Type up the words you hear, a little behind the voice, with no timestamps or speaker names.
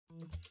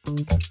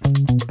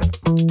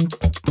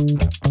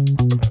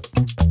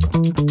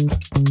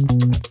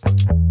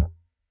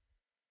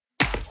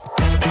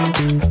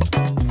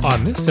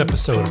On this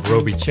episode of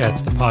Robe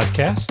Chats, the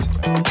podcast.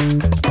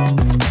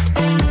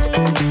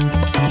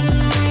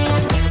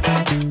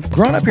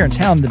 Growing up here in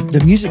town,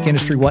 the music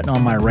industry wasn't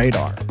on my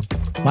radar.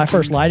 My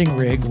first lighting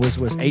rig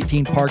was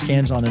 18 park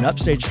ends on an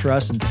upstage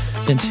truss and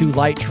then 2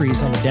 light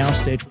trees on the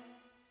downstage.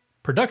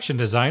 Production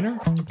designer,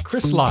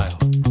 Lisle.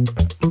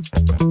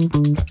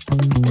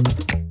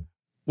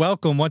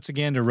 Welcome once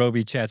again to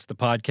Robe Chats, the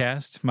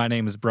podcast. My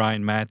name is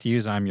Brian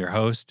Matthews. I'm your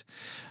host.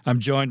 I'm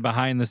joined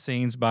behind the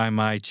scenes by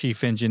my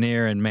chief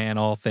engineer and man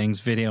all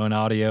things video and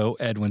audio,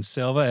 Edwin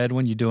Silva.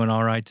 Edwin, you doing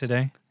all right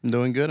today? I'm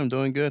doing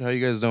good. How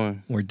you guys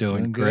doing? We're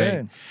doing great.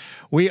 Good.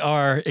 We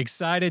are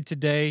excited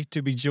today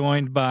to be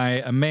joined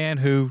by a man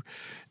who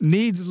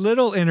needs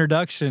little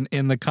introduction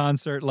in the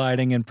concert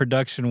lighting and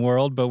production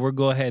world, but we'll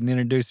go ahead and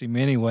introduce him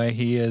anyway.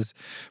 He is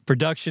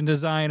production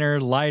designer,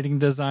 lighting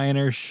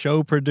designer,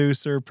 show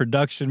producer,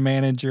 production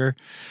manager,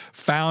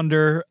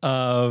 founder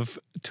of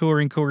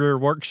Touring Career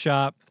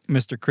Workshop,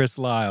 Mr.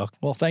 Lisle.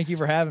 Well, thank you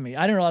for having me.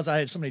 I didn't realize I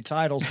had so many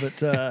titles,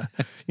 but,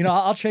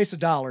 I'll chase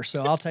 $1,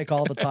 so I'll take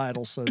all the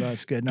titles, so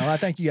that's good. No, I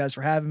thank you guys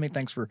for having me.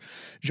 Thanks for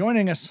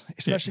joining us,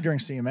 especially during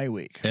CMA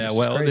week. Yeah,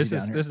 this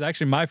is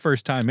actually my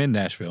first time in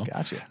Nashville.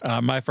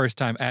 Gotcha. My first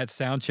time at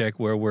Soundcheck,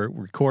 where we're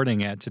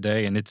recording at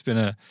today, and it's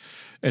been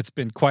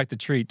quite the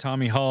treat.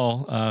 Tommy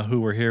Hall,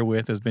 who we're here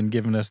with, has been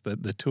giving us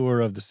the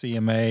tour of the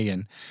CMA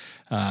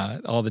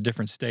and all the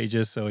different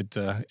stages, so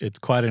it's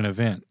quite an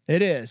event.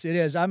 It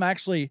is. I'm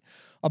actually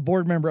a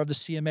board member of the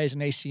CMAs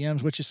and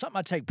ACMs, which is something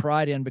I take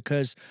pride in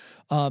because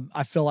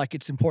I feel like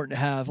it's important to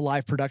have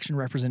live production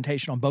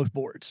representation on both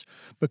boards.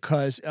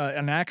 Because,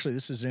 and actually,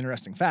 this is an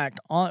interesting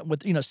fact.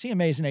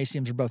 CMAs and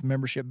ACMs are both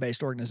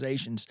membership-based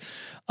organizations.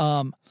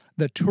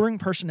 The touring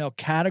personnel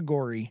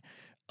category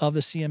of the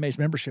CMA's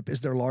membership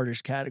is their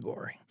largest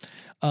category.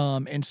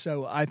 And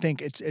so I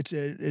think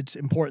it's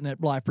important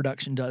that live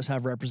production does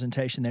have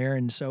representation there.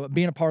 And so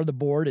being a part of the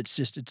board,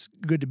 it's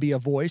good to be a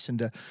voice and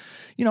to,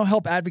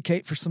 help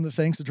advocate for some of the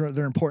things that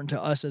are important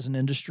to us as an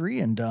industry.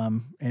 And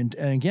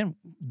again,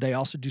 they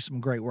also do some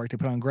great work. They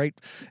put on great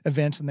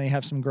events and they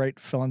have some great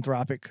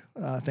philanthropic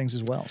things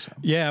as well. So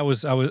yeah, I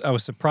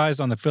was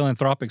surprised on the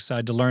philanthropic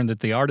side to learn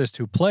that the artists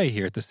who play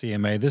here at the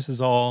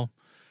CMA,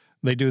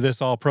 they do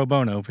this all pro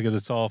bono because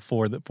it's all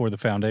for the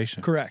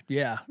foundation. Correct.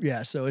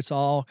 Yeah. So it's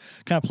all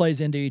kind of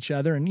plays into each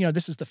other. And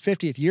this is the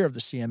 50th year of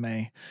the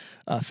CMA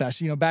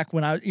Fest. Back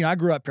when I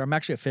grew up here, I'm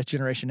actually a 5th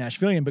generation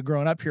Nashvilleian, but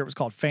growing up here, it was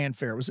called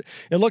Fanfare.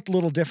 It looked a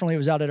little differently. It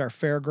was out at our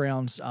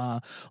fairgrounds,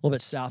 a little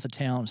bit south of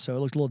town, so it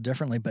looked a little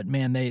differently. But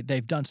man,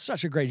 they've done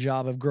such a great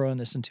job of growing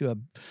this into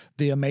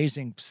the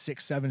amazing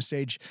 6-7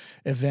 stage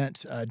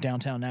event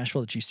downtown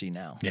Nashville that you see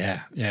now. Yeah.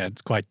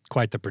 It's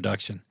quite the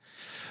production.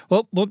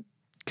 Well, we'll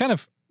kind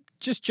of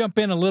just jump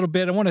in a little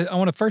bit. I want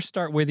to first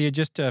start with you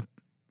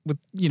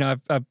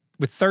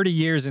with 30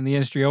 years in the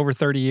industry, over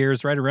 30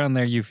 years, right around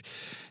there. You've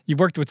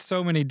worked with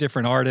so many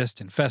different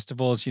artists and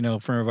festivals. From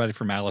everybody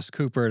from Alice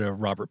Cooper to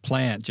Robert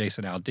Plant,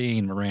 Jason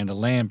Aldean, Miranda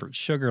Lambert,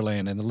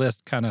 Sugarland, and the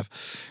list kind of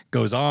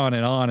goes on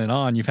and on and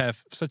on. You've had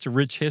such a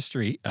rich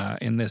history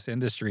in this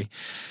industry.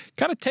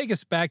 Kind of take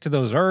us back to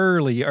those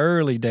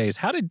early days.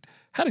 How did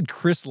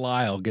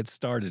Lisle get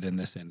started in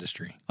this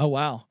industry? Oh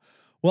wow.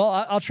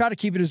 Well, I'll try to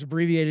keep it as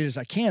abbreviated as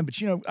I can, but,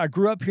 I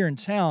grew up here in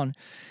town,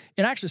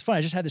 and actually it's funny,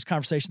 I just had this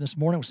conversation this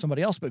morning with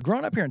somebody else, but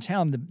growing up here in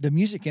town, the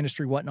music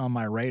industry wasn't on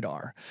my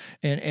radar,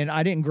 and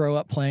I didn't grow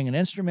up playing an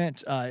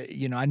instrument.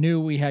 I knew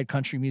we had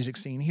country music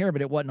scene here,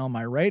 but it wasn't on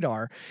my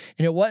radar,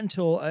 and it wasn't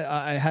until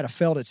I had a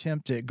failed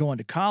attempt at going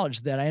to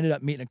college that I ended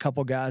up meeting a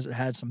couple guys that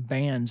had some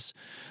bands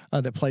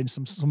that played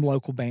some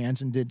local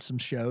bands and did some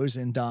shows,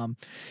 and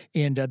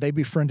they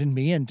befriended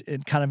me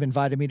and kind of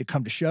invited me to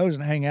come to shows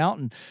and hang out,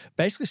 and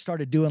basically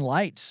started doing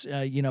lights.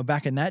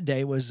 Back in that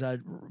day was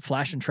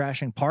flash and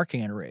trashing park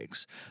hand rigs.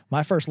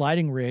 My first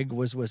lighting rig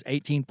was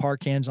 18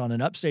 park ends on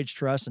an upstage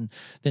truss and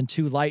then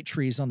 2 light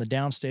trees on the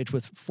downstage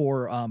with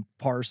 4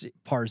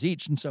 pars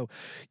each. And so,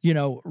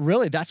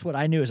 really that's what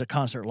I knew as a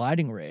concert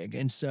lighting rig.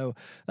 And so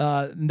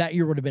that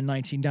year would have been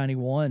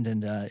 1991.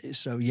 And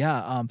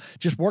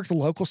just worked the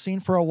local scene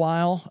for a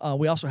while.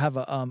 We also have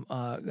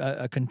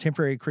a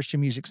contemporary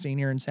Christian music scene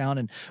here in town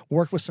and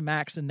worked with some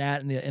acts in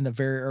that in the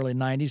very early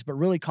 90s, but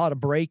really caught a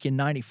break in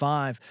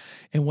 95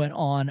 and went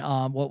on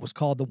what was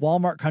called the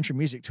Walmart Country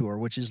Music Tour,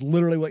 which is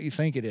literally what you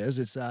think it is.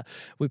 It's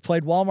we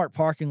played Walmart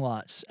parking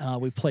lots.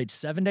 We played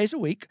 7 days a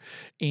week,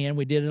 and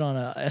we did it on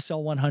a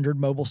SL100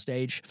 mobile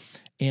stage.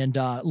 And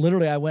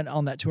literally, I went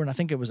on that tour, and I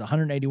think it was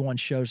 181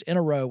 shows in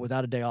a row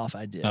without a day off.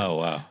 I did. Oh,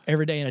 wow.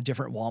 Every day in a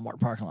different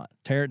Walmart parking lot.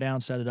 Tear it down,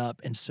 set it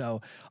up. And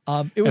so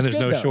it was good,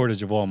 no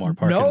shortage of Walmart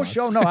parking lots.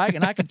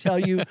 I can tell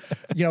you,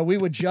 we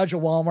would judge a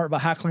Walmart by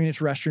how clean its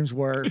restrooms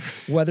were,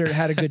 whether it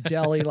had a good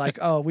deli.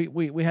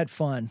 We had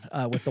fun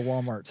with the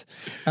Walmart.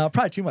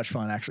 Probably too much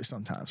fun, actually,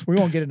 sometimes. We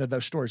won't won't get into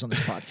those stories on this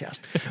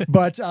podcast,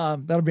 but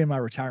that'll be in my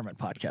retirement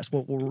podcast.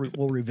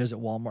 We'll revisit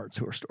Walmart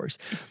tour stories.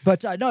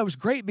 But no, it was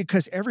great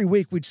because every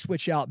week we'd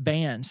switch out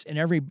bands, and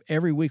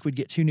every week we'd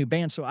get 2 new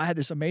bands. So I had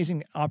this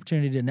amazing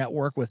opportunity to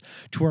network with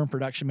tour and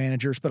production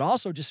managers, but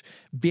also just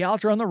be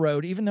out there on the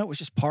road, even though it was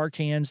just par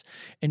cans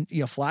and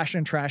flashing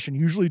and trashing,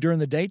 usually during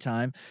the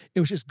daytime. It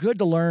was just good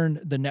to learn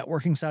the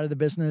networking side of the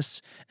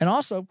business, and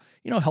also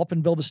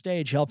helping build the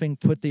stage, helping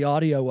put the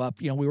audio up.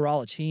 We were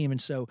all a team,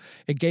 and so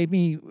it gave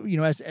me,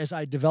 as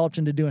I developed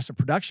into doing some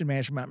production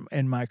management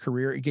in my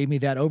career, it gave me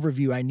that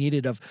overview I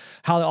needed of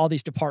how all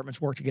these departments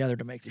work together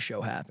to make the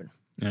show happen.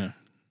 Yeah,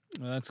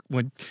 well, that's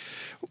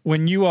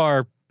when you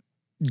are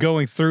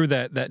going through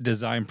that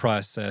design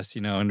process.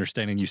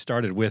 Understanding you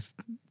started with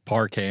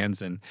par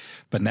cans,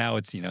 but now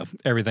it's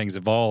everything's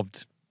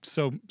evolved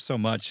so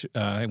much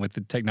with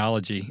the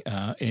technology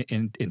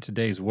in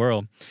today's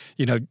world.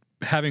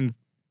 Having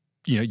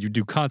you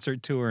do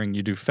concert touring,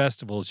 you do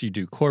festivals, you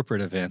do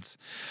corporate events.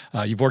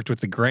 You've worked with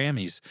the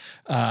Grammys.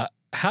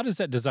 How does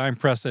that design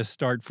process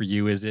start for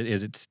you? Is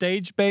it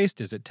stage based?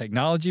 Is it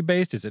technology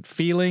based? Is it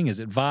feeling? Is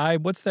it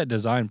vibe? What's that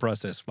design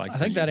process like? I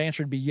think that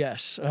answer would be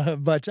yes.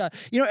 But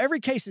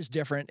every case is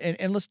different.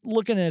 And let's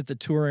looking at the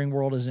touring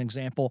world as an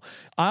example.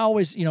 I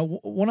always,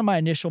 one of my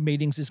initial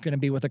meetings is going to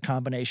be with a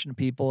combination of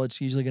people. It's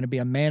usually going to be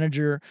a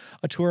manager,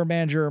 a tour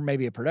manager,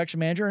 maybe a production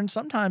manager, and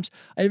sometimes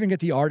I even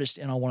get the artist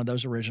in on one of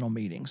those original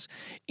meetings.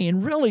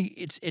 And really,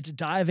 it's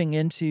diving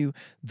into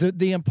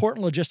the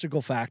important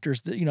logistical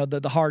factors,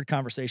 the hard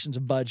conversations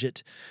of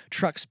budget,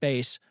 truck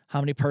space, how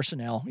many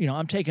personnel.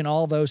 I'm taking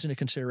all those into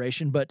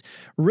consideration. But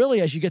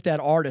really, as you get that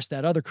artist,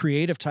 that other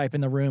creative type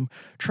in the room,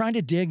 trying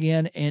to dig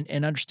in and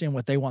understand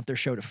what they want their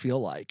show to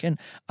feel like. And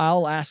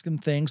I'll ask them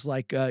things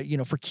like, for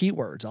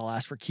keywords. I'll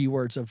ask for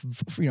keywords of,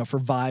 for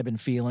vibe and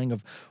feeling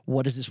of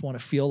what does this want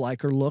to feel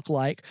like or look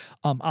like.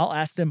 I'll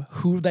ask them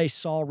who they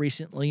saw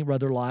recently,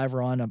 whether live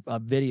or on a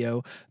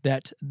video,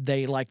 that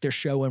they like their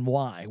show and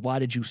why. Why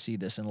did you see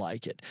this and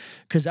like it?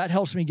 Because that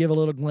helps me give a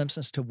little glimpse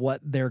as to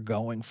what they're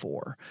going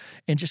for.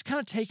 And just kind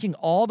of taking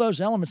all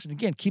those elements, and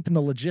again, keeping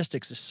the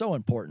logistics is so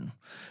important,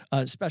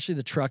 especially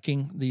the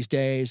trucking these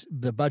days,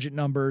 the budget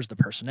numbers, the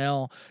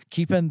personnel,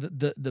 keeping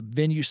the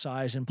venue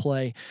size in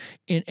play,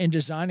 and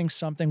designing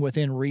something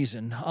within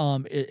reason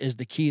is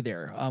the key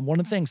there. One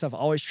of the things I've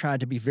always tried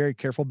to be very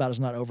careful about is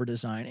not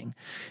over-designing.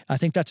 I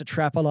think that's a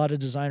trap a lot of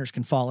designers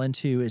can fall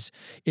into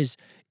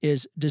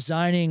is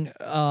designing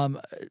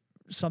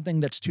something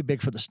that's too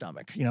big for the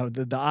stomach.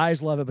 The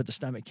eyes love it, but the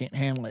stomach can't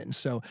handle it. And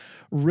so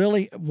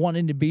really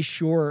wanting to be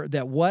sure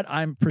that what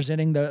I'm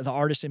presenting the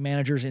artists and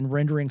managers in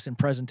renderings and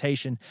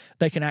presentation,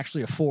 they can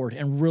actually afford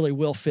and really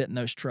will fit in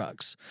those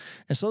trucks.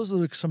 And so those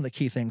are some of the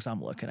key things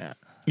I'm looking at.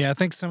 Yeah, I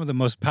think some of the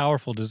most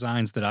powerful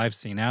designs that I've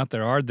seen out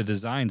there are the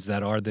designs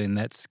that are in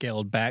that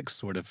scaled back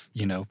sort of,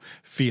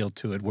 feel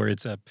to it, where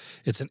it's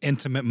an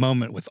intimate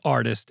moment with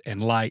artist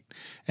and light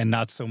and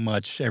not so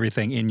much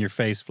everything in your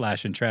face,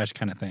 flash and trash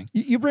kind of thing.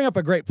 You bring up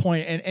a great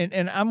point,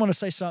 and I'm going to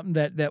say something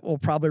that will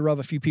probably rub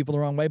a few people the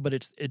wrong way, but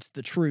it's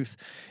the truth.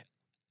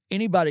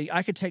 Anybody,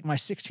 I could take my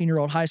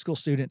 16-year-old high school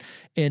student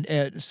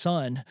and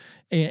son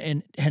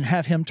and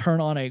have him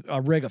turn on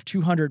a rig of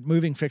 200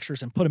 moving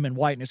fixtures and put them in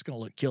white, and it's going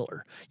to look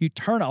killer. You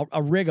turn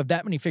a rig of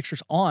that many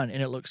fixtures on,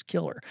 and it looks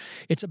killer.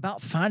 It's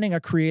about finding a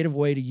creative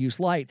way to use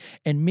light.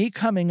 And me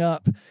coming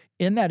up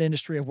in that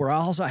industry of where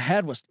all I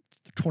had was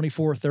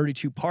 24,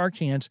 32 par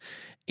cans,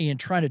 and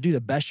trying to do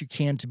the best you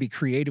can to be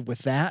creative with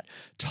that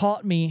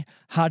taught me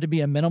how to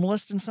be a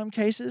minimalist in some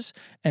cases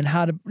and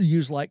how to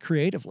use light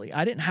creatively.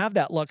 I didn't have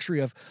that luxury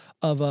of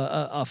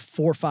a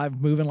 4 or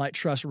 5 moving light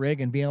truss rig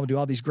and being able to do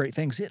all these great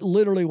things. It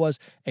literally was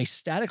a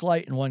static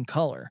light in one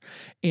color.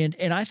 And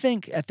I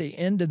think at the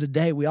end of the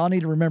day, we all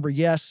need to remember,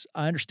 yes,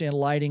 I understand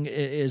lighting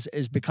is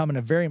becoming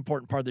a very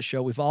important part of the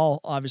show. We've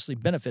all obviously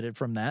benefited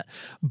from that,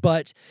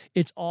 but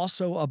it's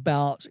also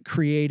about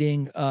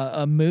creating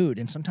a mood.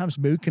 And sometimes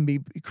mood can be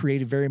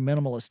created very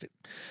minimalistic.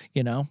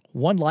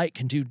 One light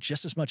can do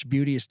just as much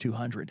beauty as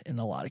 200 in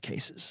a lot of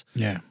cases.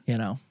 Yeah.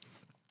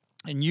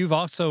 And you've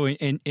also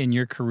in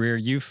your career,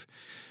 you've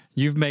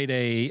made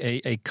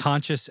a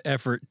conscious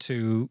effort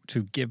to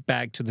give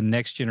back to the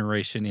next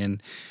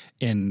generation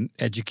in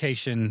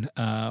education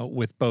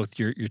with both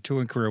your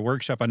tour and career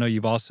workshop. I know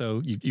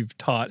you've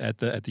taught at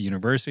the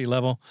university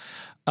level.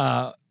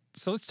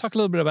 So let's talk a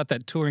little bit about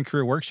that tour and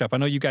career workshop. I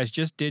know you guys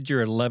just did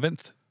your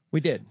 11th. We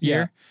did.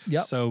 Year. Yeah.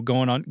 Yep. So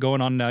going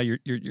on now your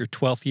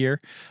 12th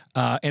year.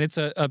 And it's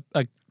a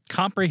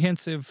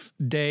comprehensive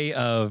day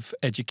of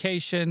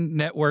education,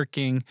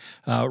 networking,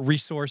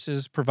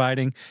 resources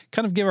providing.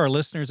 Kind of give our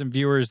listeners and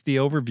viewers the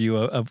overview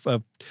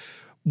of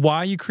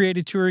why you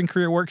created Tour and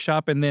Career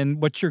Workshop, and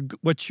then what's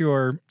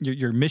your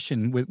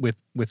mission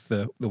with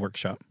the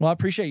workshop. Well, I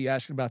appreciate you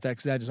asking about that,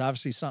 because that is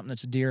obviously something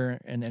that's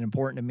dear and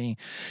important to me.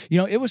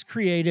 It was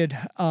created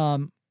a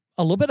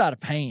little bit out of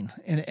pain,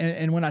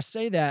 and when I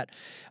say that,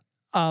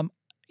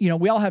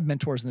 we all have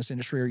mentors in this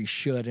industry, or you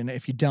should. And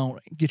if you don't,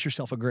 get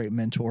yourself a great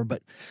mentor.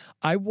 But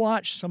I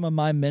watched some of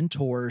my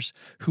mentors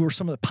who were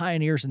some of the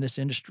pioneers in this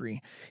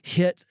industry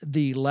hit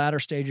the latter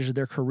stages of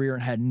their career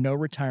and had no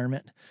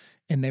retirement.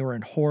 And they were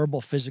in horrible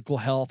physical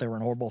health. They were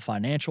in horrible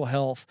financial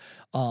health.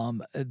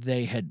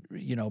 They had,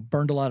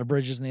 burned a lot of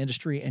bridges in the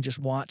industry, and just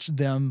watch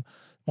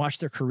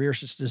their careers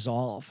just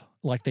dissolve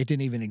like they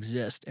didn't even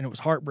exist. And it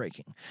was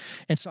heartbreaking.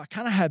 And so I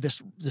kind of had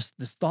this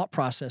thought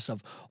process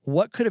of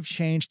what could have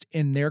changed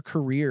in their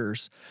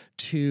careers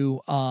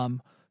to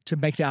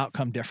make the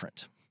outcome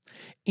different.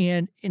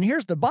 And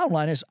here's the bottom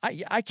line is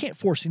I can't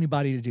force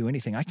anybody to do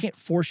anything. I can't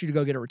force you to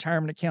go get a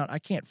retirement account. I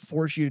can't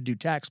force you to do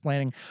tax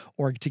planning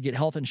or to get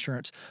health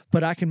insurance,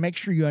 but I can make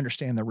sure you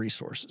understand the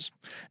resources.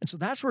 And so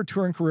that's where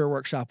Touring Career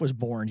Workshop was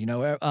born.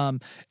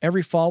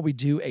 Every fall we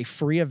do a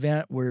free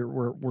event. We're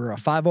a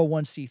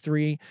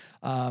 501c3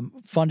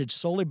 funded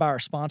solely by our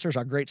sponsors,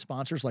 our great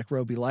sponsors like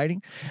Robe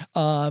Lighting,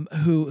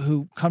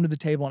 who come to the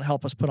table and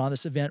help us put on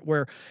this event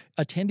where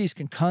attendees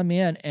can come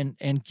in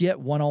and get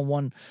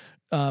one-on-one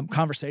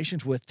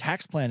conversations with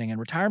tax planning and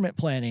retirement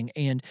planning,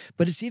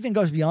 but it even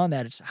goes beyond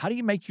that. It's how do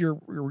you make your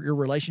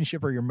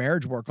relationship or your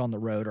marriage work on the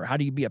road, or how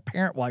do you be a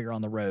parent while you're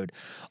on the road?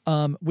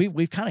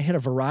 We've kind of hit a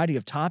variety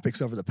of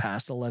topics over the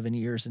past 11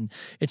 years, and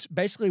it's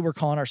basically we're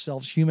calling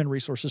ourselves human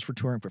resources for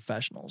touring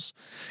professionals,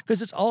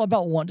 because it's all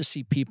about wanting to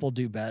see people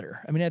do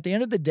better. I mean, at the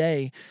end of the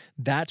day,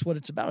 that's what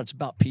it's about. It's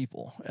about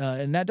people,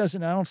 and that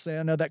doesn't.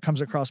 I know that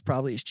comes across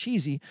probably as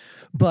cheesy,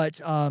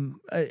 but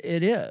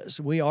it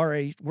is. We're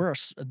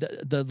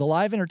the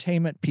live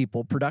entertainment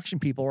people, production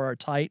people, are a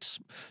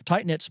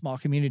tight-knit small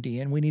community,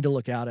 and we need to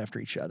look out after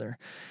each other.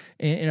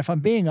 And if I'm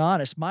being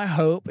honest, my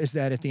hope is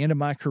that at the end of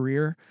my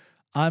career,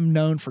 I'm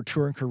known for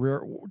Touring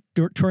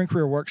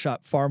Career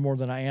Workshop far more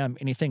than I am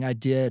anything I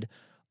did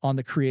on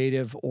the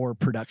creative or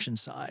production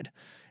side.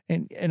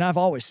 And I've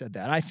always said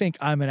that. I think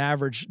I'm an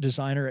average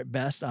designer at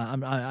best.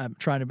 I'm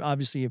trying to,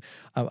 obviously,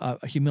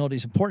 humility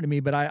is important to me,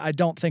 but I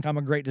don't think I'm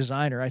a great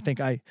designer. I think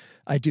I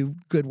do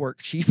good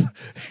work cheap.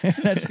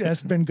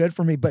 that's been good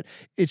for me. But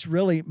it's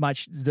really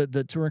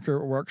the Touring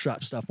Career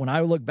Workshop stuff. When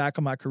I look back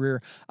on my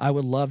career, I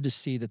would love to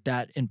see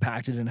that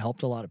impacted and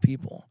helped a lot of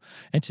people.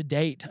 And to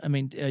date, I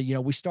mean,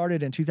 we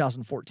started in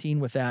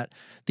 2014 with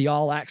the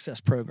All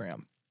Access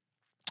program,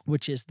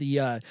 which is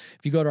if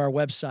you go to our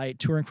website,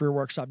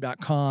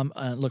 touringcareerworkshop.com,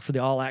 look for the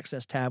All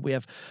Access tab. We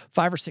have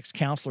 5 or 6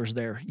 counselors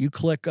there. You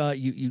click,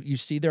 you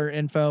see their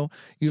info.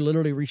 You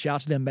literally reach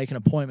out to them, make an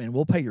appointment.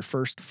 We'll pay your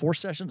first 4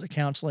 sessions of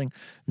counseling.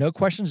 No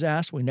questions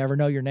asked. We never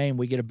know your name.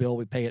 We get a bill.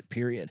 We pay it,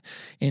 period.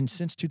 And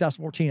since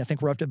 2014, I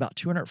think we're up to about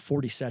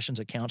 240 sessions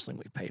of counseling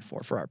we paid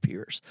for our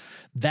peers.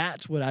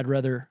 That's what I'd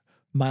rather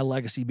my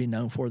legacy be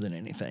known for than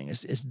anything,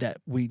 is that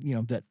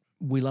that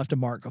we left a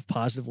mark of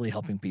positively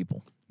helping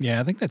people. Yeah,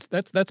 I think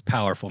that's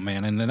powerful,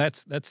 man. And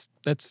that's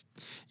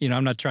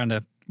I'm not trying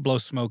to blow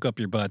smoke up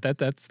your butt.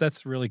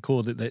 That's really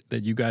cool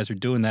that you guys are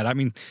doing that. I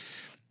mean,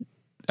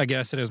 again,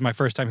 I said it was my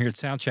first time here at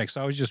Soundcheck,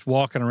 so I was just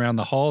walking around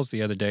the halls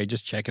the other day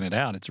just checking it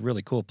out. It's a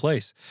really cool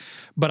place.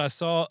 But I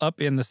saw up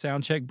in the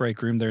Soundcheck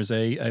break room there's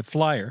a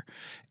flyer,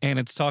 and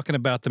it's talking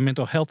about the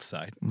mental health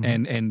side.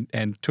 Mm-hmm.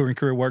 And Touring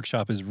Career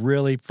Workshop is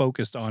really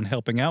focused on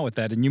helping out with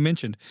that. And you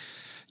mentioned,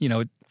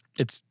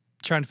 it's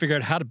trying to figure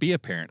out how to be a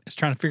parent. It's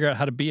trying to figure out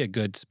how to be a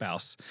good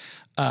spouse,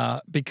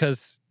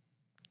 because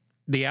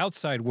the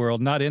outside world,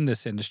 not in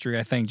this industry,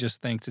 I think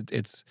just thinks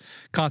it's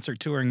concert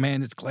touring.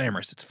 Man, it's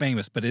glamorous, it's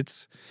famous, but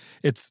it's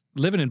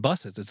living in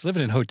buses, it's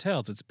living in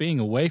hotels, it's being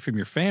away from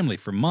your family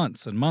for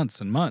months and months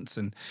and months.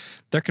 And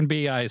there can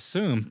be, I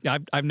assume,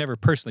 I've never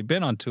personally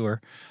been on tour.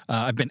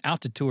 I've been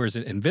out to tours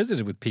and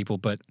visited with people,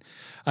 but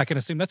I can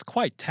assume that's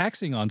quite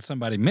taxing on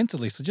somebody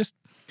mentally. So just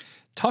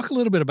talk a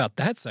little bit about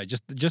that side,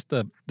 just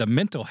the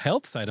mental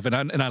health side of it.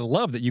 And I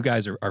love that you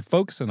guys are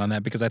focusing on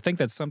that, because I think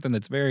that's something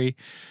that's very,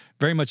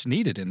 very much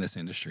needed in this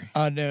industry.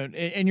 No,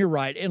 and you're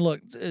right. And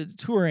look,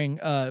 touring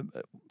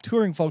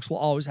folks will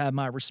always have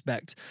my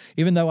respect.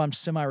 Even though I'm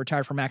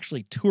semi-retired from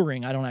actually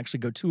touring, I don't actually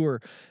go tour.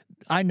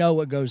 I know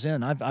what goes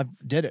in. I've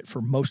did it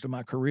for most of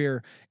my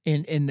career.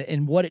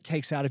 And what it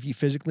takes out of you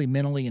physically,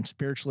 mentally, and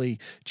spiritually,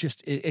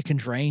 just it can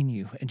drain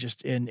you,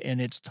 and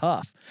it's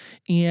tough.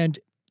 And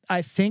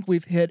I think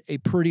we've hit a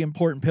pretty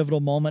important pivotal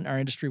moment in our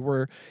industry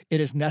where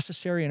it is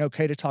necessary and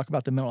okay to talk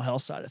about the mental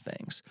health side of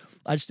things.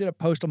 I just did a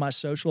post on my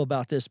social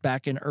about this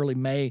back in early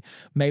May.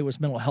 May was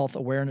Mental Health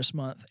Awareness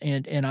Month,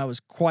 and I was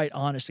quite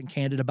honest and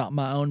candid about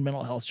my own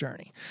mental health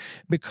journey,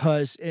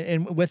 because,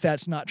 and with that,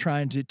 it's not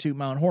trying to toot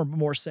my own horn, but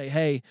more say,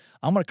 hey,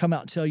 I'm going to come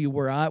out and tell you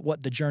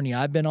what the journey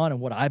I've been on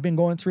and what I've been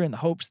going through, in the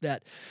hopes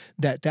that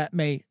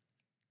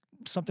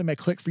something may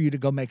click for you to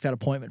go make that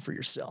appointment for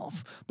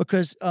yourself,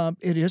 because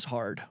it is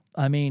hard.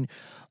 I mean,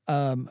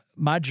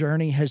 my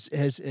journey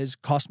has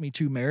cost me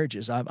 2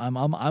 marriages. I'm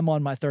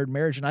on my 3rd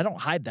marriage, and I don't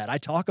hide that. I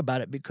talk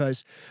about it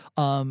because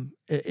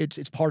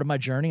it's part of my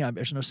journey.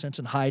 There's no sense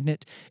in hiding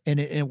it, and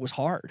it was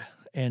hard.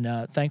 And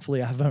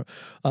thankfully, I have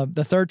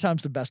the 3rd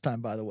time's the best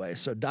time, by the way.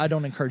 So I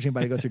don't encourage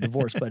anybody to go through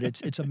divorce, but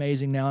it's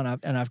amazing now,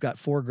 and I've got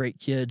 4 great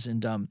kids,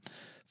 and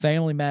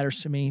Family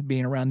matters to me.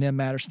 Being around them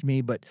matters to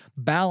me. But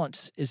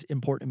balance is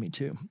important to me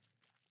too.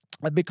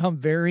 I've become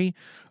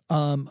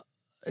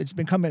it's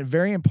become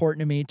very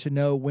important to me to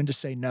know when to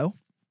say no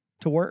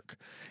to work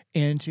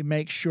and to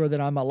make sure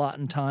that I'm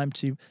allotting time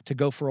to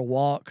go for a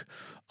walk,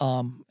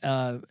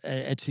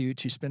 and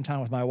to spend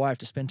time with my wife,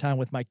 to spend time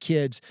with my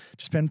kids,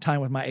 to spend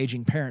time with my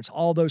aging parents.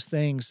 All those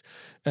things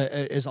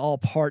is all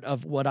part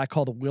of what I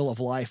call the wheel of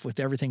life, with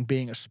everything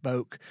being a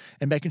spoke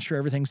and making sure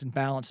everything's in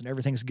balance and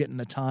everything's getting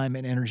the time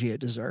and energy it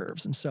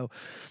deserves. And so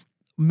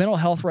mental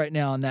health right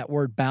now, and that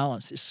word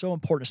balance, is so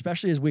important,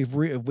 especially as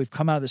we've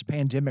come out of this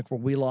pandemic where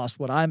we lost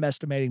what I'm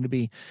estimating to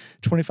be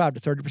 25 to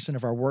 30%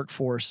 of our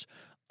workforce.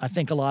 I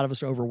think a lot of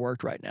us are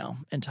overworked right now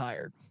and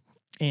tired,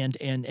 and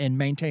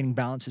maintaining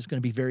balance is going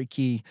to be very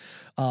key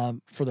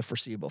for the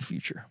foreseeable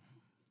future.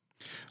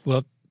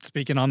 Well,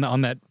 speaking on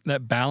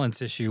that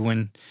balance issue,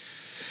 when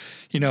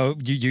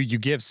you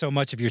give so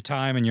much of your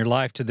time and your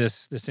life to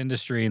this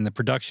industry and the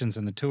productions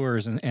and the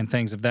tours and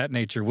things of that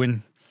nature,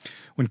 when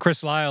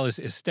Chris Lisle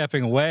is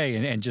stepping away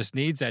and just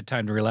needs that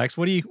time to relax,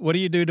 what do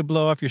you do to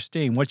blow off your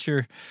steam? What's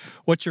your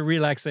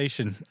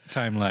relaxation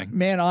time like?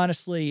 Man,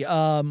 honestly,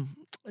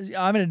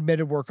 I'm an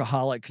admitted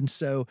workaholic, and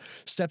so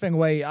stepping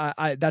away,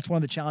 I that's one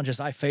of the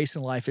challenges I face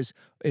in life is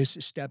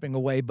stepping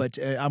away. But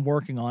I'm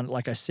working on it,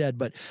 like I said.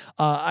 But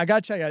I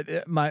got to tell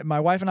you,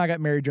 my wife and I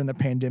got married during the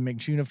pandemic,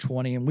 June of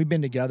 20, and we've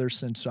been together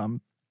since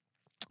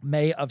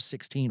May of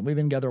 16. We've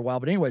been together a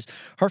while. But anyways,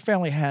 her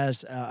family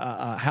has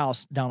a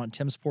house down on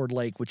Timsford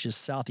Lake, which is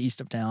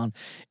southeast of town,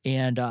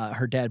 and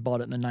her dad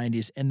bought it in the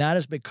 90s. And that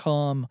has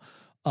become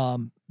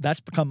that's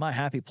become my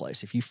happy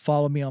place. If you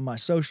follow me on my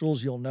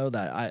socials, you'll know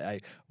that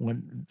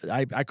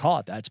I call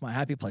it that. It's my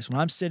happy place. When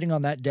I'm sitting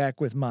on that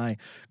deck with my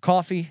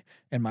coffee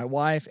and my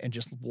wife and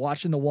just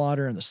watching the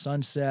water and the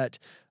sunset,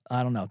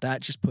 I don't know,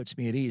 that just puts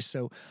me at ease.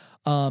 So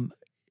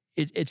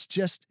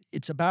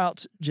it's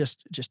about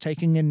just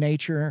taking in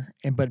nature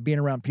but being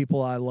around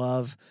people I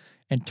love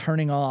and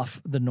turning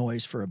off the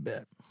noise for a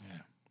bit.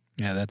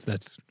 Yeah,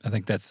 I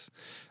think that's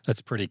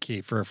pretty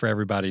key for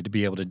everybody to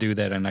be able to do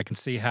that. And I can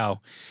see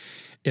how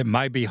it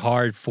might be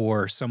hard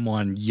for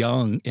someone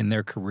young in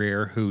their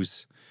career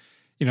who's,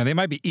 they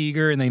might be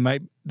eager and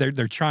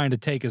they're trying to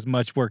take as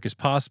much work as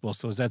possible.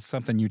 So is that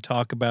something you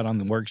talk about on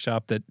the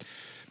workshop, that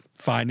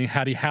finding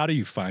how do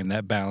you find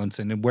that balance,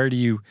 and where do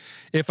you,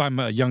 if I'm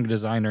a young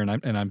designer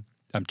and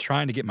I'm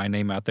trying to get my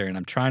name out there and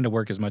I'm trying to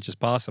work as much as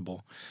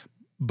possible,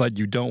 but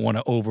you don't want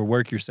to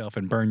overwork yourself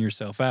and burn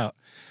yourself out,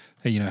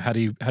 how do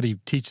you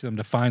teach them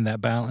to find that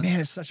balance? Man,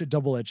 it's such a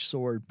double-edged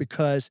sword,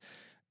 because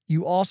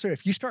you also,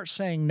 if you start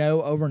saying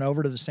no over and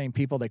over to the same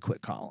people, they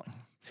quit calling.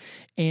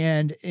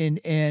 And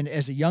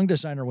as a young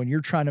designer, when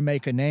you're trying to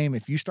make a name,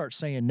 if you start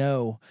saying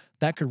no,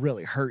 that could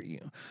really hurt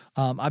you.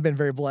 I've been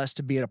very blessed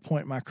to be at a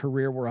point in my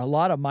career where a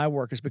lot of my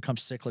work has become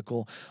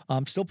cyclical.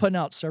 I'm still putting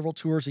out several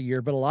tours a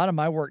year, but a lot of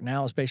my work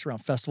now is based around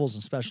festivals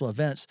and special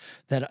events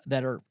that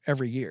are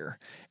every year.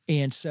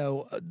 And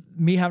so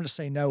me having to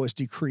say no has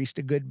decreased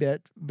a good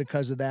bit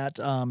because of that.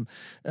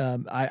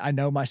 I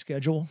know my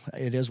schedule.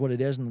 It is what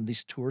it is, and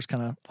these tours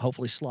kind of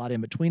hopefully slot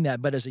in between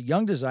that. But as a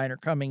young designer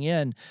coming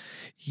in,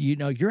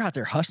 you're out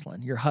there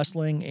hustling. You're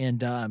hustling,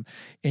 and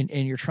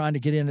you're trying to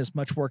get in as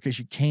much work as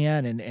you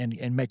can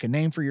and make a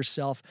name for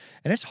yourself.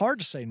 And it's hard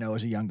to say no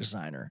as a young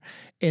designer.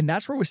 And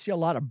that's where we see a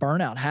lot of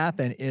burnout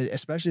happen,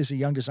 especially as a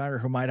young designer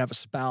who might have a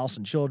spouse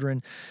and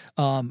children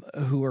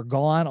who are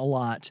gone a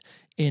lot.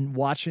 In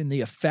watching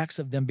the effects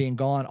of them being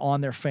gone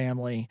on their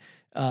family,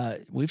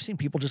 we've seen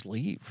people just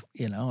leave,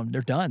 and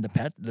they're done.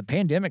 The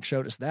pandemic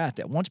showed us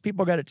that once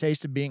people got a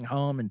taste of being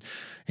home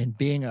and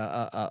being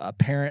a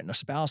parent and a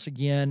spouse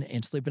again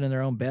and sleeping in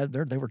their own bed,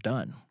 they were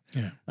done.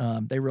 Yeah.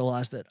 They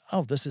realized that,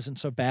 this isn't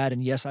so bad.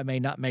 And yes, I may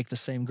not make the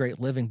same great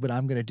living, but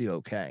I'm going to do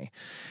okay.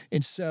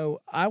 And so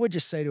I would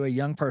just say to a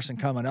young person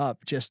coming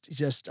up,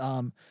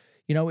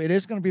 it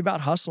is going to be about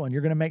hustle, and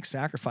you're going to make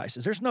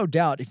sacrifices. There's no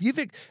doubt. If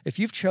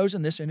you've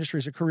chosen this industry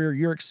as a career,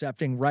 you're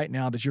accepting right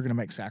now that you're going to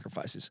make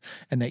sacrifices,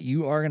 and that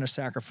you are going to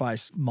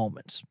sacrifice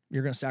moments.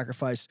 You're going to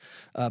sacrifice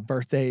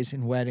birthdays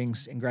and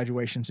weddings and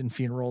graduations and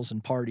funerals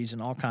and parties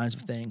and all kinds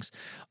of things.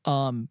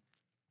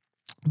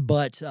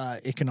 But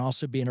it can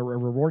also be in a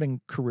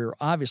rewarding career,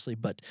 obviously.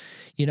 But,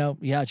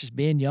 just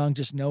being young,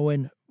 just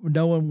knowing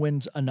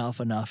when's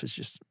enough is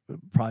just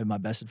probably my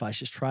best advice.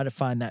 Just try to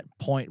find that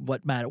point,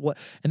 and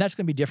that's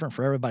going to be different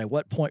for everybody.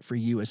 What point for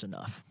you is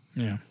enough?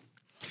 Yeah.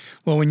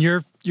 Well, when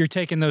you're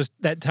taking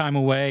that time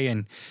away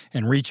and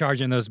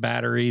recharging those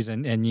batteries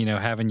and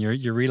having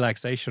your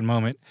relaxation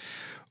moment,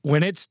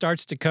 when it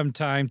starts to come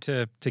time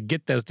to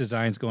get those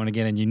designs going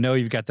again, and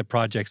you've got the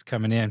projects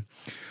coming in,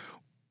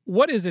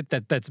 what is it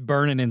that's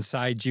burning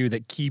inside you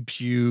that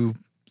keeps you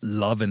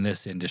loving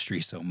this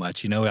industry so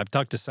much? I've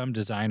talked to some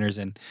designers,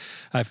 and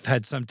I've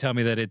had some tell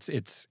me that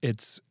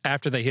it's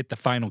after they hit the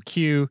final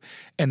cue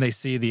and they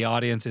see the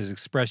audience's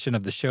expression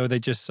of the show they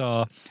just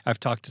saw.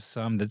 I've talked to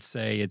some that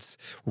say it's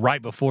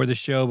right before the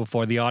show,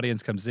 before the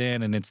audience comes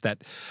in, and it's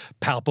that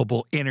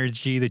palpable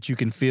energy that you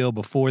can feel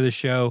before the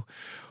show.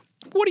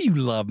 What do you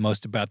love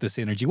most about this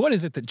energy? What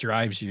is it that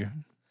drives you?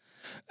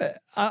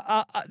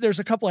 There's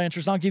a couple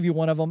answers. I'll give you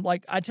one of them.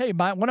 Like I tell you,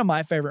 one of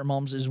my favorite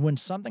moments is when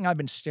something I've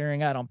been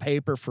staring at on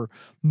paper for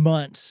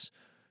months,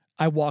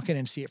 I walk in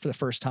and see it for the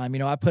first time.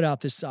 I put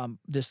out this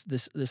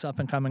this up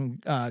and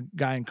coming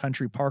guy in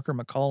country, Parker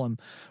McCollum,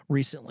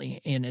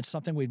 recently, and it's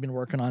something we've been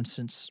working on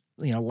since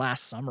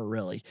last summer,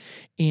 really.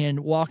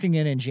 And walking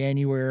in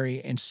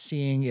January and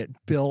seeing it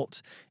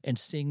built and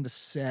seeing the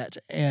set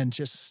and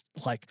just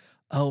like,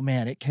 oh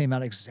man, it came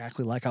out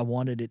exactly like I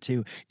wanted it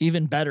to.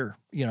 Even better,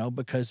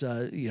 because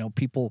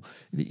people,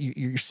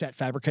 your set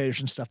fabricators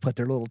and stuff put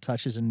their little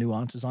touches and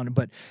nuances on it.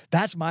 But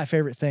that's my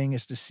favorite thing,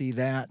 is to see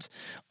that.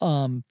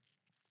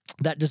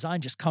 That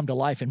design just come to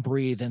life and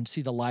breathe, and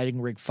see the lighting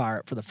rig fire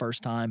up for the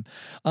first time.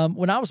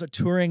 When I was a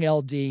touring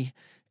LD,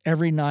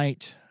 every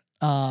night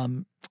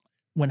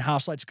when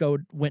house lights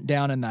went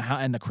down and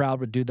the crowd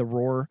would do the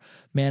roar,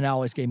 man, it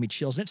always gave me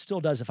chills. And it still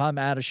does. If I'm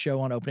at a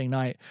show on opening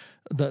night,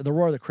 the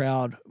roar of the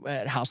crowd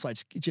at house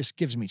lights, it just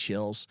gives me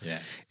chills. Yeah.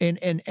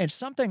 And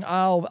something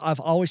I've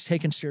always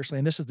taken seriously,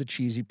 and this is the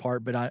cheesy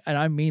part, but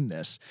I mean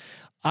this.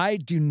 I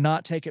do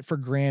not take it for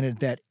granted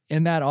that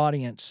in that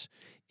audience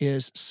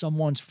is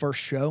someone's first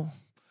show,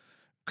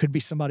 could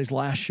be somebody's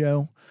last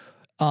show.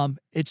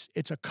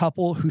 It's a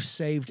couple who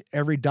saved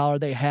every dollar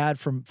they had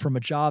from a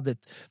job that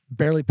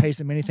barely pays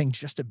them anything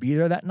just to be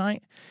there that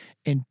night,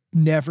 and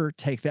never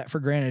take that for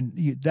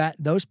granted.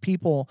 Those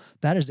people,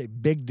 that is a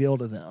big deal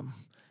to them,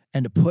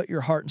 and to put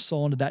your heart and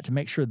soul into that, to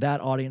make sure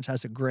that audience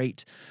has a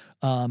great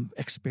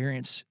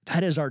experience.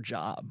 That is our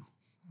job.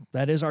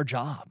 That is our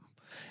job,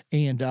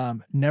 and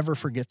never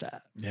forget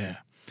that. Yeah,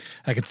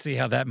 I could see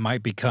how that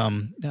might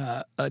become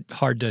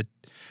hard to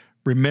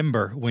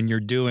remember when you're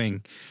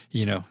doing,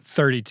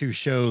 32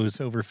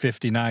 shows over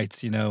 50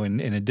 nights, in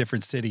a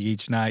different city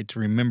each night, to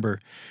remember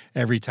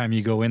every time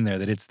you go in there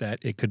that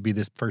it could be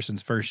this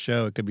person's first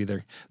show. It could be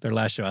their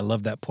last show. I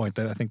love that point.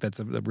 I think that's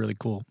a really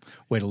cool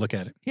way to look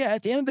at it. Yeah.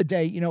 At the end of the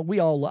day,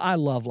 I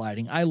love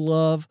lighting. I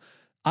love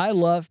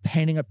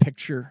painting a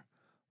picture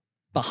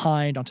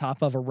behind, on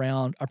top of,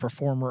 around a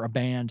performer, a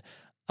band.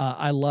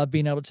 I love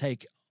being able to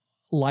take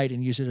light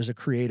and use it as a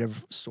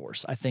creative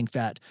source. I think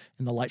that,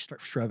 and the light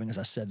starts strobing as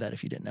I said that,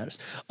 if you didn't notice.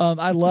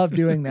 I love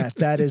doing that.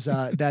 That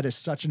is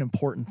such an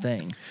important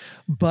thing.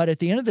 But at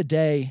the end of the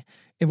day,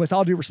 and with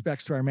all due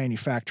respects to our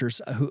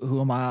manufacturers,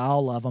 whom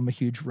I'll love, I'm a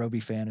huge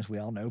Robe fan, as we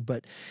all know,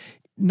 but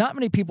not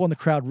many people in the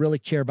crowd really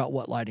care about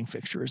what lighting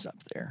fixture is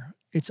up there.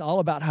 It's all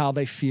about how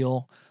they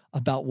feel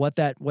about what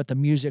the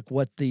music,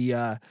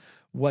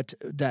 what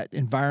that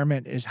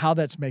environment is, how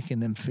that's making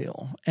them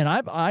feel. And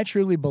I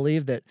truly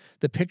believe that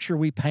the picture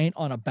we paint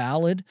on a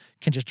ballad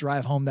can just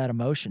drive home that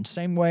emotion.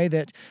 Same way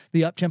that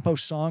the up-tempo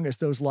song, as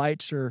those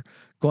lights are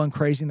going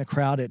crazy in the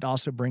crowd, it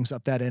also brings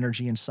up that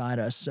energy inside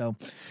us. So,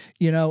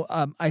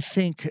 I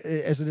think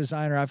as a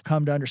designer, I've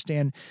come to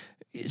understand,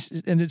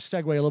 and to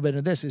segue a little bit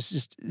into this,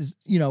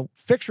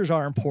 fixtures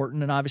are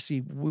important, and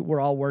obviously we're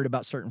all worried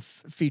about certain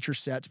feature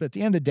sets. But at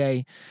the end of the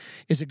day,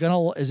 is there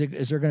going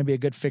to be a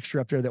good fixture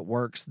up there that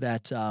works,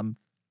 that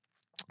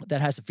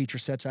has the feature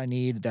sets I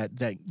need, that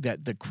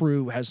the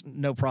crew has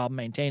no problem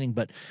maintaining,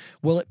 but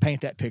will it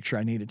paint that picture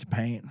I need it to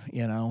paint?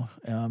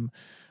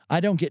 I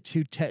don't get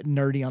too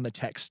nerdy on the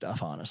tech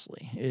stuff,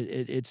 honestly.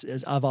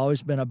 I've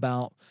always been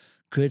about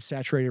good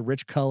saturated,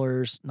 rich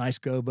colors, nice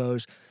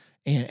gobos,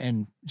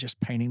 and just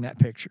painting that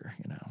picture,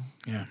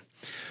 Yeah.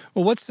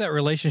 Well, what's that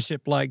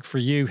relationship like for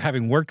you,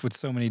 having worked with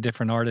so many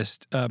different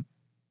artists,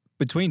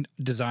 between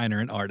designer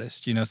and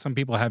artist? Some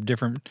people have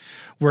different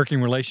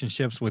working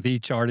relationships with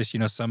each artist.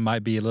 Some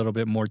might be a little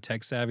bit more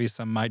tech savvy.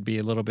 Some might be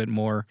a little bit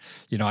more,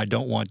 I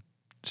don't want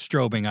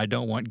strobing, I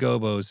don't want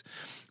gobos.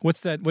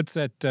 What's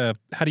that?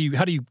 How do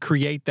you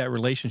create that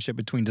relationship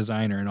between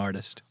designer and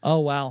artist? Oh,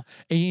 wow.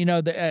 And,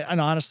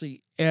 and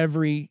honestly,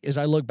 as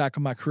I look back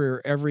on my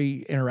career,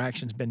 every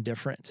interaction's been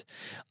different.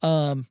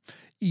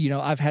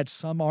 I've had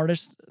some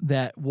artists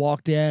that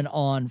walked in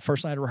on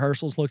first night of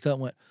rehearsals, looked up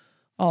and went,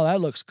 "Oh,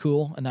 that looks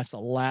cool," and that's the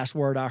last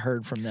word I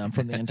heard from them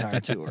from the entire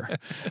tour.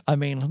 I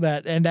mean,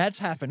 that's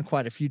happened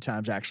quite a few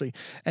times, actually.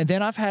 And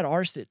then I've had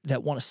artists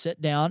that want to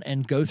sit down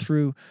and go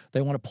through,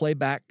 they want to play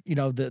back,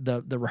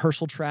 the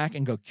rehearsal track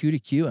and go cue to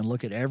cue and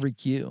look at every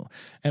cue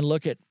and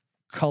look at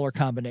color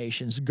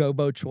combinations,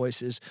 gobo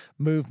choices,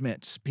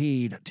 movement,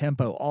 speed,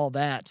 tempo, all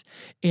that.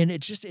 And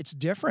it's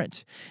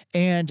different.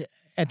 And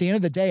at the end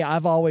of the day,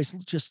 I've always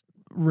just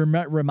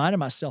reminded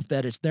myself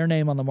that it's their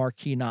name on the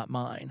marquee, not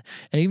mine.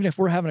 And even if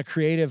we're having a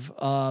creative,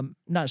 not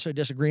necessarily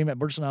disagreement,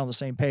 we're just not on the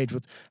same page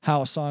with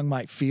how a song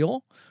might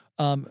feel,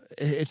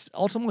 it's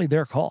ultimately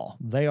their call.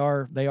 They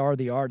are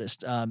the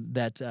artist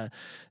that's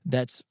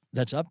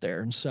up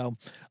there. And so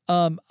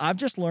I've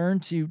just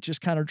learned to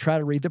just kind of try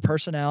to read the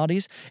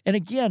personalities. And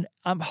again,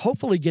 I'm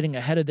hopefully getting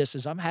ahead of this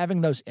as I'm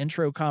having those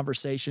intro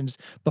conversations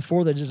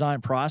before the design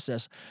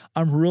process.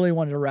 I'm really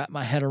wanting to wrap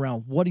my head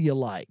around, what do you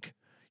like?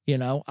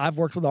 I've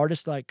worked with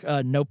artists like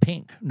no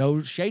pink,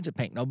 no shades of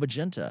pink, no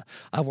magenta.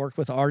 I've worked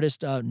with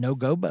artists, no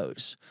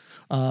gobos.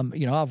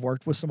 I've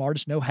worked with some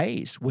artists, no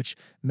haze, which,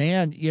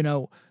 man,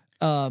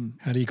 How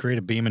do you create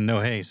a beam and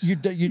no haze?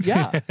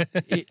 Yeah.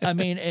 I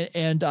mean,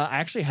 and I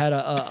actually had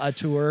a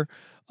tour.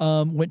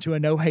 Went to a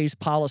no haze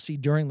policy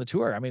during the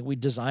tour. I mean, we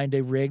designed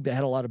a rig that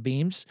had a lot of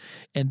beams,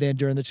 and then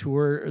during the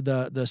tour,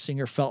 the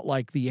singer felt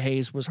like the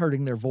haze was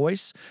hurting their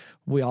voice.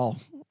 We all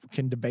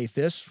can debate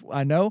this,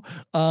 I know,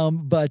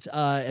 but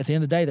at the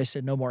end of the day, they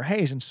said no more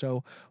haze, and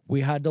so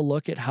we had to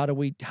look at how do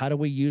we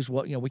use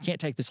what, we can't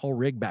take this whole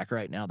rig back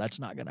right now. That's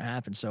not going to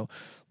happen. So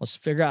let's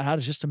figure out how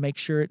to just to make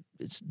sure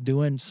it's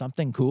doing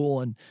something cool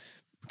and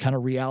kind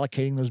of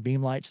reallocating those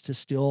beam lights to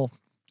still,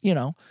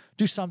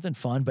 do something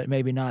fun, but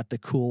maybe not the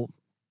cool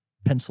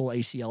pencil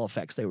ACL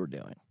effects they were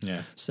doing.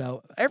 Yeah.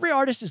 So every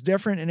artist is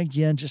different. And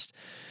again, just,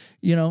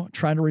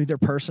 trying to read their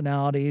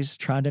personalities,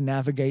 trying to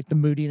navigate the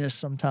moodiness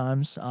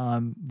sometimes.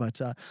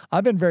 But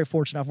I've been very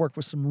fortunate. I've worked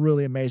with some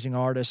really amazing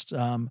artists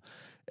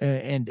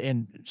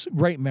and some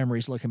great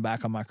memories looking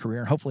back on my career,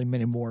 and hopefully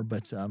many more,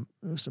 but some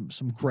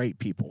great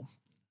people.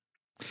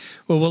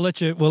 Well, we'll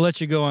let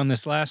you go on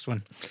this last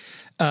one.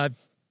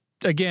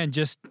 Again,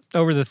 just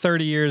over the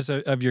 30 years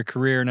of your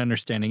career and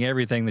understanding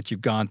everything that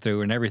you've gone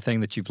through and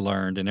everything that you've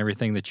learned and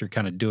everything that you're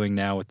kind of doing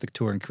now with the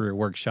Tour and Career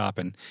Workshop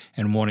and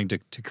wanting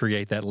to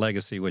create that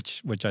legacy,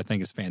 which I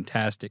think is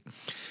fantastic.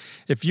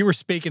 If you were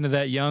speaking to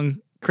that young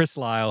Chris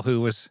Lisle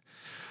who was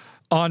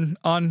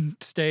on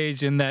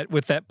stage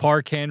with that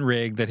par can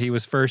rig that he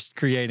was first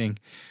creating,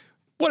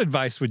 what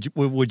advice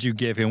would you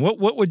give him?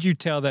 What would you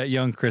tell that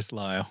young Chris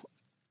Lisle,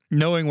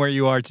 knowing where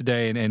you are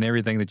today and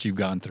everything that you've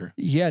gone through?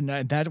 Yeah,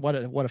 no,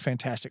 what a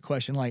fantastic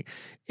question. Like,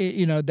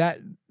 that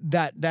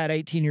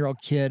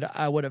 18-year-old kid,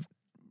 I would have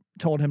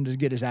told him to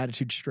get his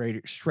attitude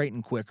straight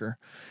and quicker.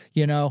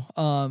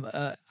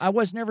 I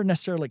was never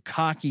necessarily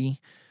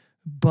cocky,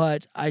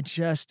 but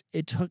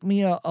it took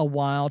me a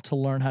while to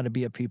learn how to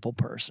be a people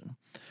person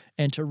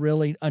and to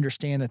really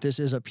understand that this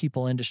is a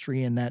people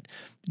industry and that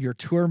your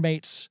tour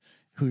mates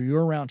who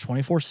you're around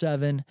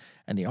 24/7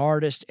 and the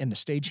artist and the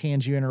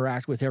stagehands you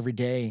interact with every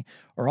day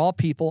are all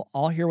people,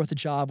 all here with a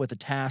job, with a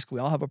task. We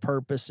all have a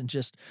purpose, and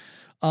just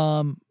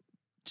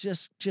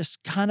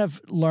kind of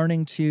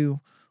learning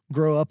to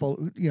grow up.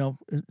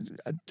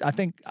 I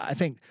think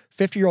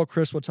 50-year-old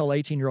Chris would tell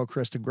 18-year-old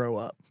Chris to grow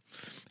up.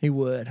 He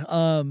would.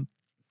 That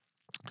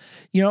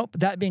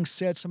being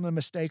said, some of the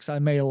mistakes I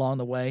made along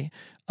the way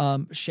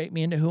shaped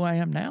me into who I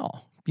am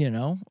now.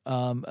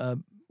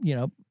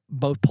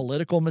 Both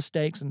political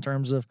mistakes in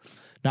terms of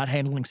not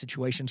handling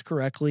situations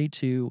correctly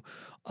to,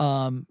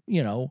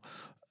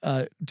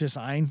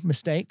 design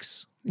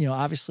mistakes.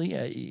 Obviously,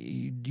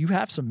 you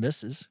have some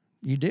misses.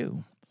 You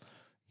do.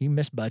 You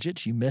miss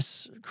budgets. You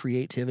miss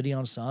creativity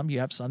on some. You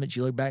have some that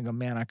you look back and go,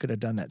 man, I could have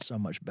done that so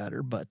much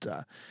better. But,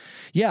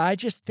 I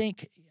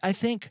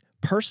think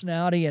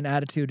personality and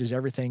attitude is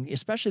everything,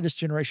 especially this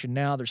generation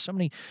now. There's so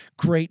many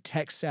great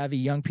tech-savvy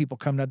young people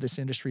coming out of this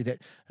industry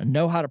that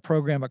know how to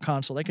program a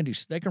console. They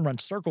can run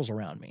circles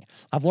around me.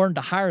 I've learned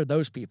to hire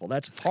those people.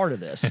 That's part of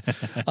this.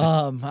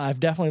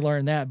 I've definitely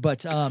learned that.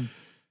 But, I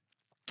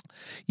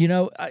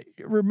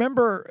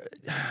remember,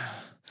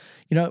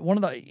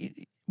 one of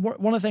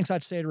the things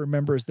I'd say to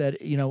remember is that,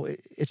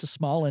 it's a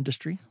small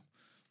industry.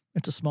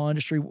 It's a small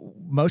industry.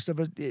 Most of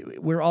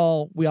it, we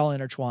all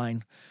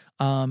intertwine.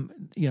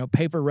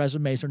 Paper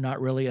resumes are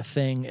not really a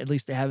thing. At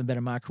least they haven't been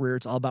in my career.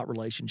 It's all about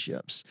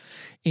relationships,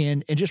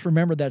 and just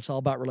remember that it's all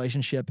about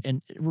relationships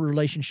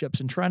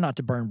and try not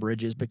to burn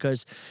bridges,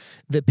 because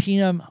the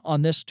PM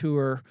on this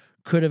tour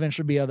could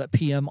eventually be that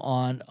PM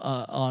on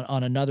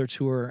another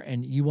tour,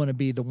 and you want to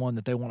be the one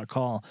that they want to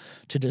call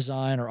to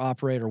design or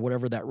operate or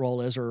whatever that role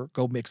is, or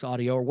go mix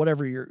audio or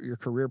whatever your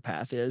career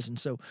path is. And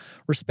so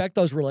respect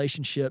those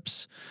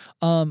relationships.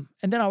 And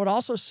then I would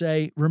also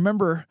say,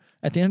 remember,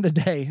 at the end of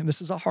the day, and this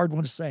is a hard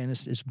one to say, and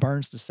it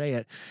burns to say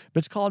it, but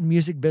it's called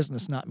music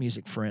business, not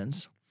music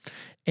friends.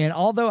 And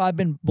although I've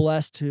been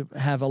blessed to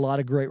have a lot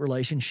of great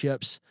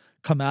relationships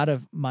come out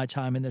of my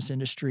time in this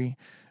industry,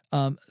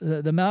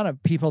 the amount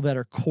of people that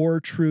are core,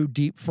 true,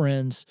 deep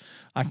friends,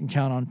 I can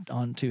count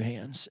on two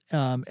hands.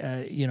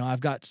 I've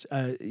got,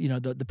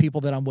 the people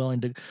that I'm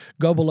willing to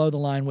go below the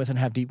line with and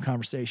have deep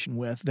conversation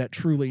with that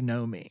truly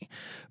know me,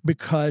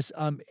 because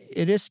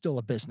it is still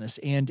a business,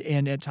 and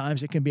at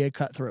times it can be a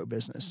cutthroat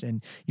business,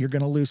 and you're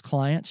going to lose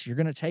clients, you're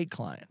going to take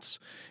clients.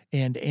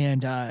 And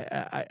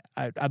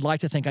I'd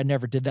like to think I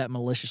never did that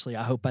maliciously.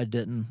 I hope I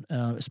didn't,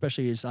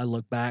 especially as I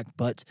look back.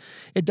 But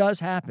it does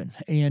happen.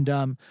 And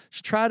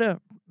just try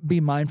to be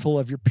mindful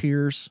of your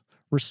peers.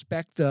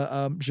 Respect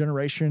the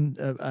generation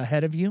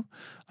ahead of you,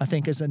 I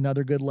think, is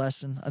another good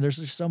lesson. There's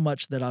just so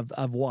much that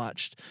I've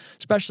watched,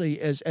 especially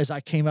as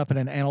I came up in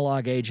an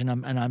analog age and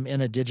I'm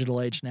in a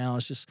digital age now.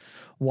 It's just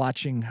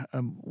watching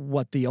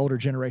what the older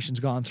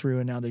generation's gone through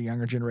and now the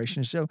younger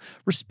generation. So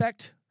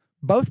respect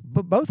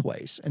both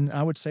ways. And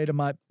I would say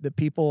to the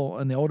people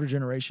in the older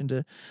generation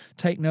to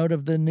take note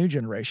of the new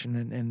generation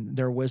and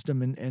their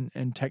wisdom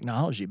and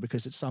technology,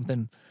 because it's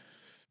something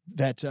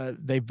that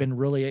they've been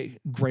really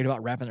great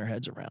about wrapping their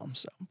heads around.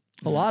 So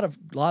a lot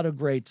of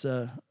great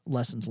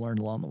lessons learned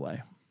along the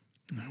way.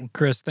 Well,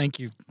 Chris, thank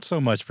you so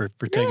much for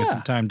taking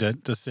some time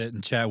to sit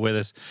and chat with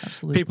us.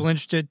 Absolutely. People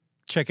interested,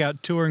 check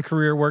out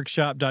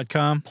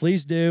touringcareerworkshop.com.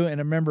 Please do. And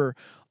remember,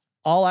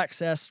 all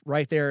access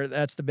right there.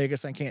 That's the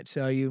biggest. I can't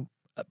tell you.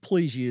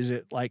 Please use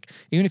it. Like,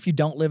 even if you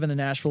don't live in the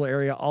Nashville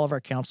area, all of our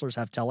counselors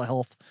have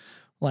telehealth.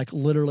 Like,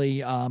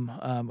 literally,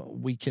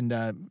 we can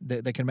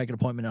they can make an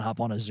appointment and hop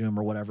on a Zoom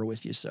or whatever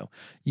with you. So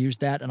use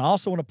that. And I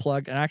also want to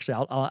plug, and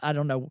actually, I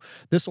don't know,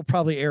 this will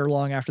probably air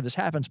long after this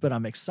happens, but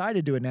I'm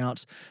excited to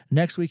announce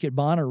next week at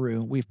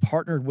Bonnaroo, we've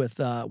partnered with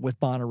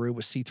Bonnaroo,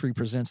 with C3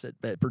 Presents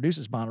that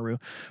produces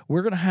Bonnaroo.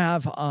 We're going to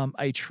have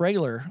a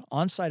trailer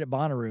on site at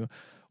Bonnaroo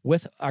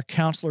with our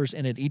counselors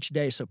in it each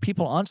day. So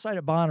people on site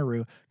at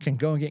Bonnaroo can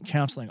go and get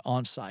counseling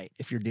on site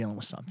if you're dealing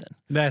with something.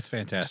 That's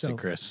fantastic, So,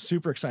 Chris.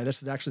 super excited.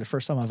 This is actually the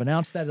first time I've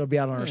announced that. It'll be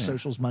out on our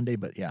socials Monday,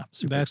 but yeah,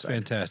 super That's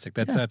excited. fantastic.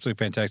 That's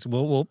absolutely fantastic.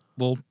 We'll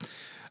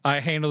I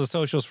handle the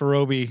socials for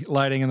Robe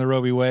Lighting in the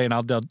Robe Way, and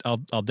I'll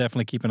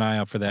definitely keep an eye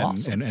out for that,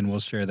 Awesome. and we'll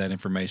share that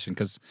information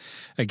because,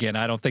 again,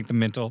 I don't think the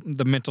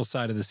mental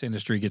side of this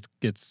industry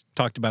gets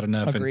talked about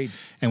enough. Agreed.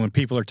 And when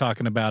people are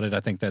talking about it,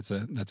 I think that's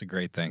a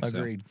great thing.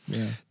 Agreed. So,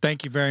 Yeah.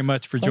 thank you very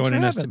much for Thanks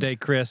joining for us having today,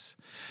 Chris.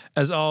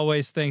 As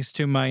always, thanks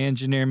to my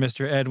engineer,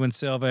 Mr. Edwin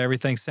Silva.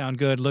 Everything sound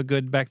good? Look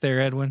good back there,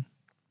 Edwin?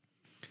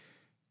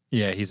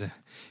 Yeah, he's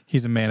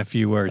a man of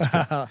few words.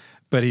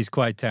 But he's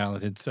quite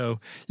talented. So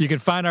you can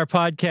find our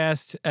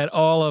podcast at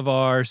all of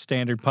our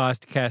standard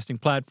podcasting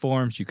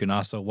platforms. You can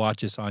also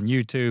watch us on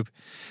YouTube.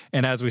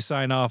 And as we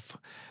sign off,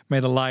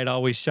 may the light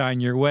always shine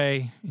your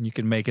way, and you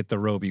can make it the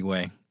Robe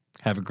way.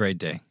 Have a great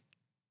day.